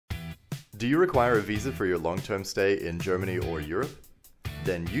Do you require a visa for your long-term stay in Germany or Europe?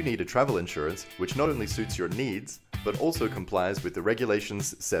 Then you need a travel insurance which not only suits your needs, but also complies with the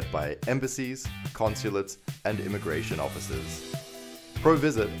regulations set by embassies, consulates, and immigration offices.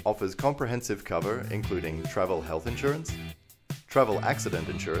 PROVISIT offers comprehensive cover including travel health insurance, travel accident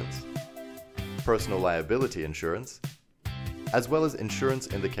insurance, personal liability insurance, as well as insurance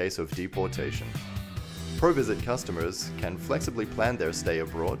in the case of deportation. PROVISIT customers can flexibly plan their stay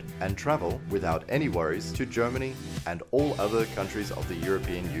abroad and travel without any worries to Germany and all other countries of the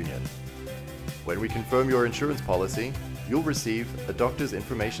European Union. When we confirm your insurance policy, you'll receive a doctor's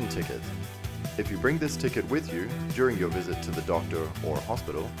information ticket. If you bring this ticket with you during your visit to the doctor or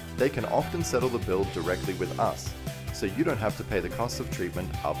hospital, they can often settle the bill directly with us, so you don't have to pay the cost of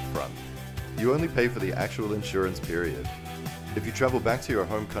treatment up front. You only pay for the actual insurance period. If you travel back to your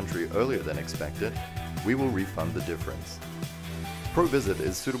home country earlier than expected, we will refund the difference. PROVISIT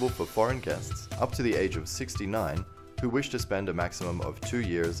is suitable for foreign guests up to the age of 69 who wish to spend a maximum of 2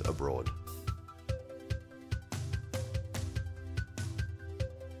 years abroad.